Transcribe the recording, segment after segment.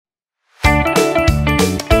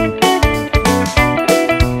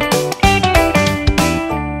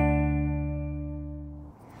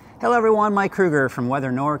Hello everyone, Mike Kruger from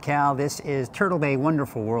Weather NorCal. This is Turtle Bay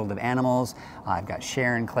Wonderful World of Animals. I've got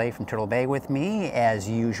Sharon Clay from Turtle Bay with me as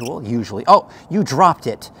usual. Oh, you dropped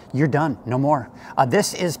it. You're done. No more.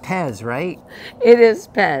 This is Pez, right? It is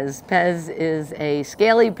Pez. Pez is a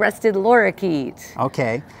scaly-breasted lorikeet.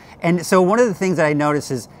 Okay. And so one of the things that I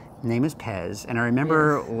noticed is name is Pez, and I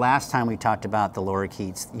remember last time we talked about the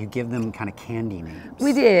lorikeets, you give them kind of candy names.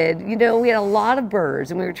 We did. You know, we had a lot of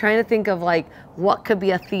birds, and we were trying to think of like what could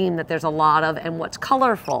be a theme that there's a lot of and what's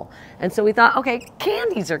colorful. And so we thought, okay,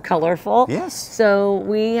 candies are colorful. Yes. So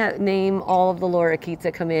we name all of the lorikeets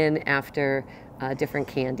that come in after different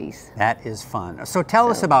candies. That is fun. So tell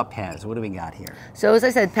us about Pez. What do we got here? So as I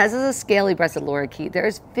said, Pez is a scaly-breasted lorikeet.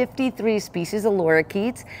 There's 53 species of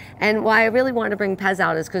lorikeets, and why I really wanted to bring Pez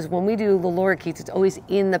out is because when we do the lorikeets, it's always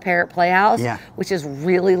in the parrot playhouse, which is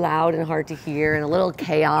really loud and hard to hear and a little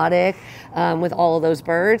chaotic with all of those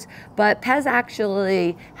birds. But Pez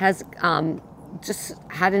actually has just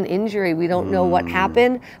had an injury. We don't know what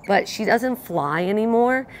happened, but she doesn't fly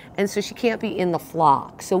anymore, and so she can't be in the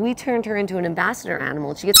flock. So we turned her into an ambassador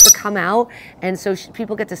animal. She gets to come out, and so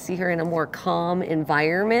people get to see her in a more calm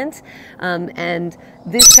environment. And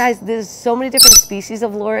there's so many different species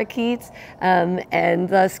of lorikeets, and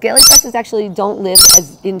the scaly-breasted actually don't live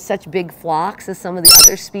in such big flocks as some of the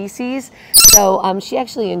other species. So she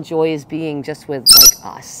actually enjoys being just with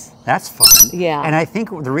like us. That's fun. Yeah. And I think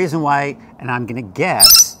the reason why, and I'm going to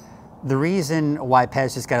guess, the reason why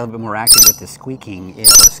Pez just got a little bit more active with the squeaking or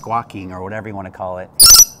squawking or whatever you want to call it,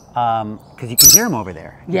 because you can hear him over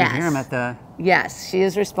there. You can hear him at the... Yes, she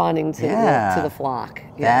is responding to the flock.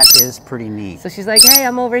 That is pretty neat. So she's like, hey,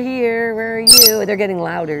 I'm over here, where are you? They're getting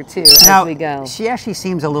louder too as we go. She actually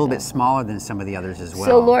seems a little bit smaller than some of the others as well.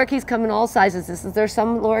 So lorikeets come in all sizes. There's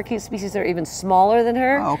some lorikeet species that are even smaller than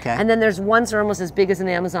her. Oh, okay. And then there's ones that are almost as big as an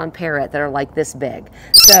Amazon parrot that are like this big.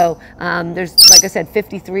 So there's, like I said,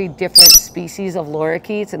 53 different species of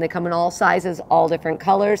lorikeets, and they come in all sizes, all different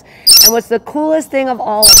colors. And what's the coolest thing of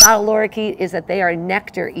all about a lorikeet is that they are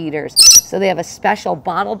nectar eaters. So they have a special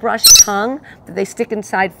bottle brush tongue that they stick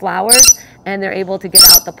inside flowers, and they're able to get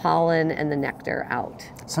out the pollen and the nectar out.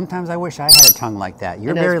 Sometimes I wish I had a tongue like that.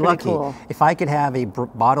 You're very lucky. Cool. If I could have a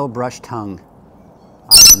bottle brush tongue,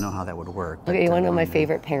 I don't know how that would work. Okay, you want to know my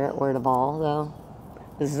favorite parrot word of all, though?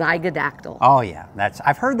 Zygodactyl. Oh yeah,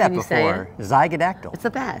 I've heard that before. Say it? Zygodactyl. It's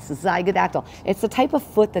the best. Zygodactyl. It's the type of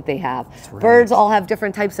foot that they have. Birds all have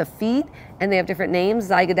different types of feet, and they have different names.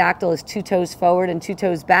 Zygodactyl is 2 toes forward and 2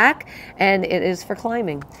 toes back, and it is for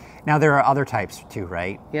climbing. Now there are other types too,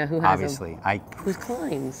 right? Yeah, who has Obviously, them? Who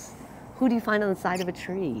climbs? Who do you find on the side of a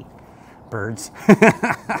tree? Birds.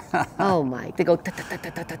 Oh my, they go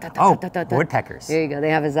woodpeckers. There you go, they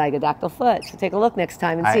have a zygodactyl foot. So take a look next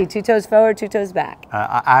time and see, 2 toes forward, 2 toes back.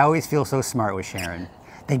 I always feel so smart with Sharon.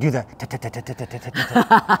 They do the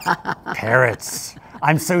parrots.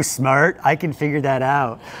 I'm so smart, I can figure that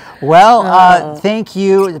out. Well, thank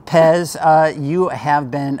you, Pez. You have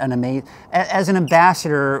been an amazing, as an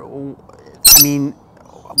ambassador, I mean,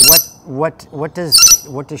 what does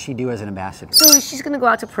she do as an ambassador? So she's going to go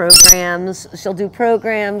out to programs. She'll do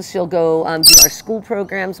programs. She'll go do our school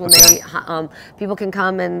programs when people can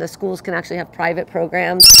come, and the schools can actually have private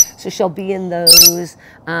programs. So she'll be in those.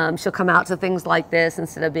 She'll come out to things like this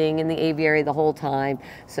instead of being in the aviary the whole time.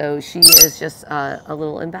 So she is just a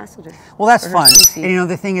little ambassador. Well, that's fun. And, you know,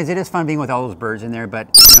 the thing is, it is fun being with all those birds in there. But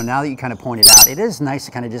you know, now that you kind of pointed out, it is nice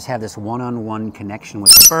to kind of just have this one-on-one connection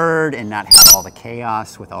with the bird and not have all the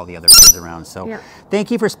chaos with all the other birds around. So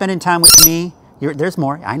thank you for spending time with me. There's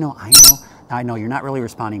more. I know. You're not really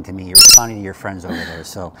responding to me. You're responding to your friends over there.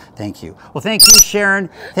 So thank you. Well, thank you,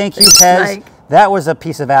 Sharon. Thank you, Pez. Mike. That was a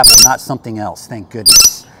piece of apple, not something else. Thank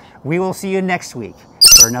goodness. We will see you next week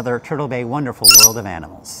for another Turtle Bay Wonderful World of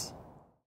Animals.